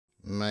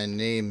My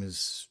name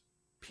is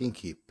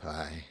Pinkie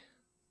Pie.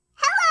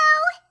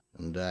 Hello!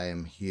 And I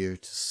am here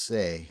to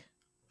say...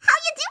 How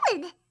you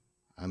doing?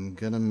 I'm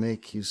gonna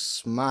make you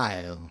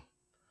smile.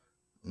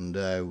 And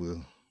I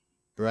will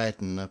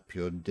brighten up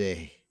your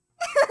day.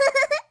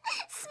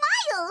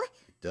 Smile!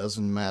 It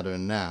doesn't matter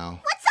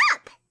now What's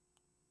up?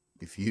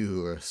 if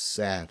you are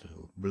sad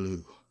or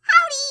blue.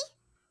 Howdy!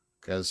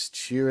 'Cause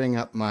cheering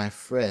up my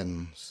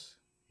friends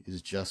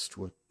is just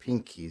what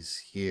Pinkie's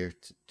here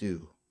to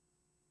do.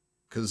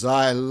 'Cause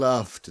I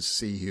love to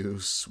see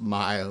you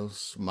smile,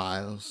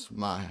 smile,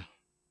 smile.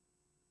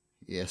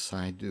 Yes,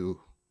 I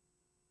do.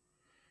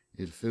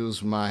 It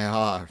fills my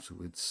heart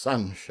with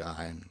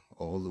sunshine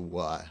all the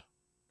while.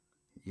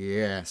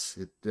 Yes,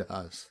 it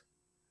does.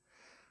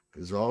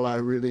 'Cause all I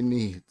really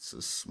need's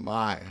a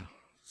smile,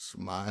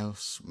 smile,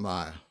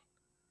 smile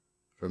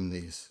from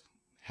these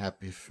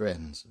happy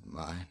friends of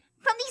mine.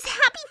 From these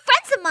happy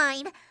friends of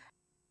mine!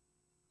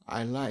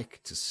 I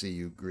like to see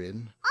you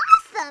grin.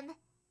 Awesome!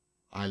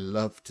 I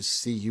love to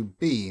see you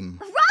beam.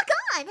 Rock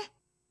on!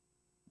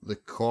 The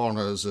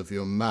corners of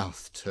your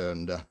mouth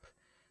turned up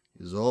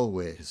is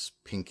always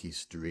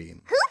Pinkie's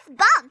dream. Hoof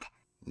bump!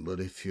 But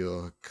if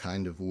you're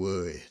kind of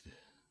worried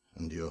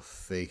and your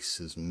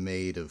face is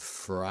made of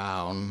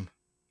frown,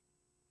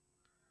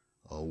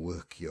 I'll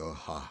work your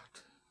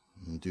heart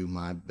and do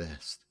my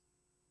best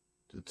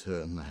to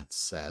turn that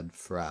sad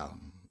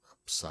frown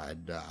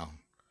upside down.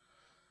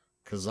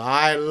 'Cause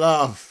I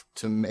love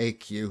to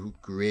make you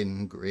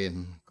grin,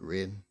 grin,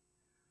 grin.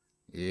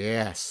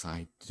 Yes,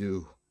 I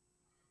do.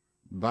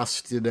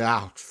 Bust it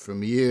out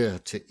from ear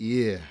to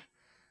ear.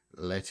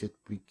 Let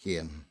it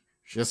begin.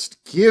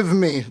 Just give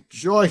me a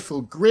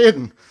joyful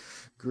grin,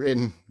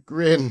 grin,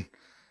 grin,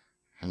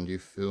 and you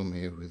fill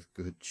me with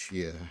good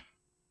cheer.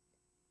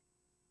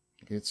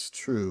 It's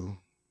true,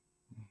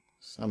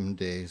 some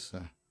days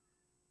are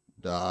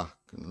dark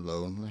and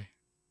lonely.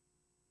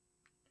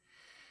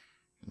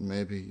 And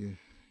maybe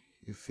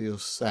you feel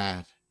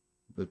sad,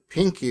 but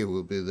Pinkie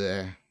will be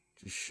there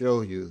to show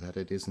you that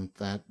it isn't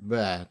that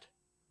bad.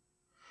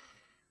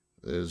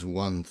 There's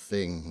one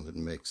thing that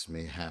makes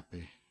me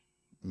happy,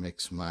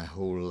 makes my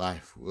whole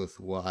life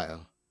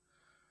worthwhile,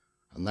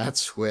 and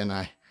that's when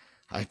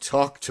I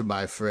talk to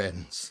my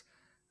friends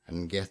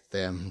and get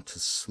them to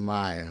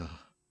smile.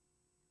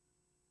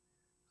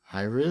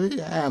 I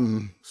really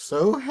am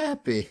so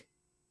happy.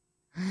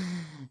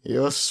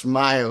 Your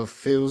smile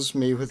fills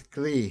me with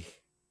glee.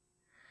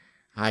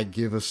 I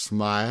give a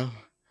smile,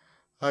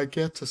 I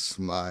get a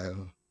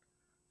smile.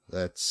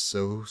 That's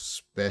so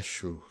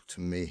special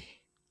to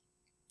me.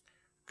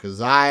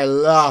 'Cause I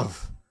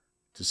love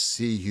to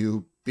see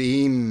you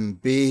beam,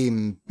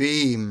 beam,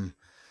 beam.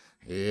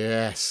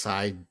 Yes,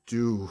 I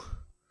do.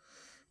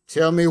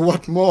 Tell me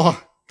what more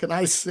can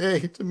I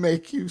say to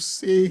make you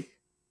see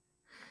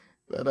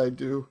that I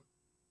do.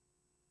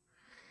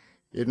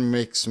 It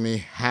makes me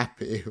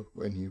happy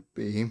when you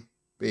beam,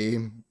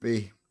 beam,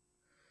 beam.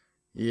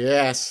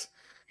 Yes,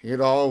 it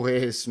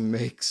always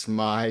makes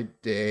my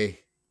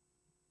day.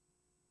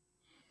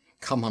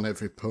 Come on,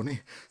 every pony.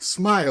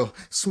 Smile,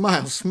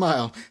 smile,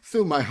 smile.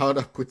 Fill my heart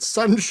up with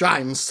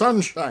sunshine,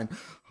 sunshine.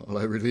 All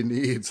I really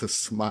need's a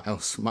smile,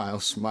 smile,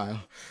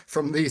 smile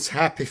from these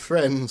happy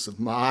friends of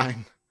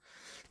mine.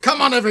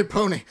 Come on, every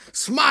pony.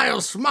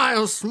 Smile,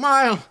 smile,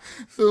 smile.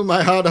 Fill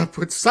my heart up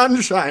with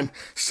sunshine,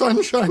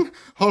 sunshine.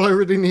 All I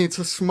really need's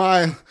a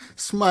smile,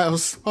 smile,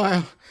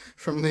 smile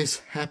from these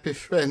happy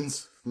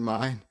friends of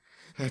mine.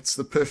 That's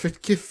the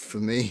perfect gift for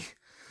me.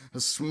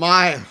 A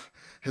smile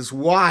as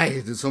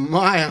wide as a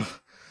mile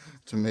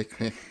to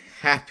make me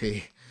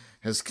happy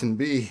as can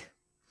be.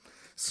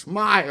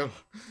 Smile,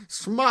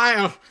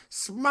 smile,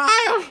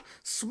 smile,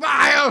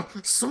 smile,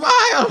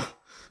 smile.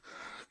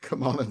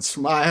 Come on and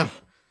smile.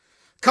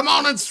 Come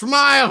on and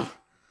smile.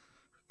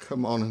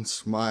 Come on and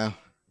smile.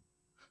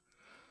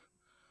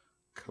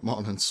 Come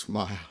on and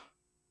smile.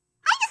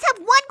 I just have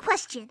one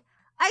question.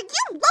 Are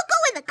you loco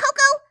in the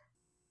cocoa?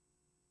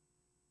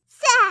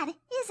 Sad,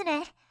 isn't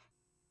it?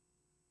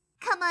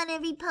 Come on,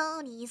 every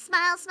pony,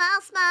 smile,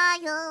 smile,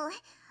 smile.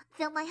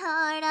 Fill my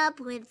heart up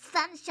with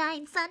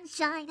sunshine,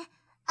 sunshine.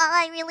 All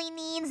I really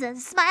need's a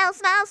smile,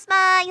 smile,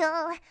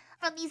 smile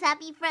from these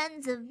happy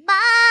friends of mine.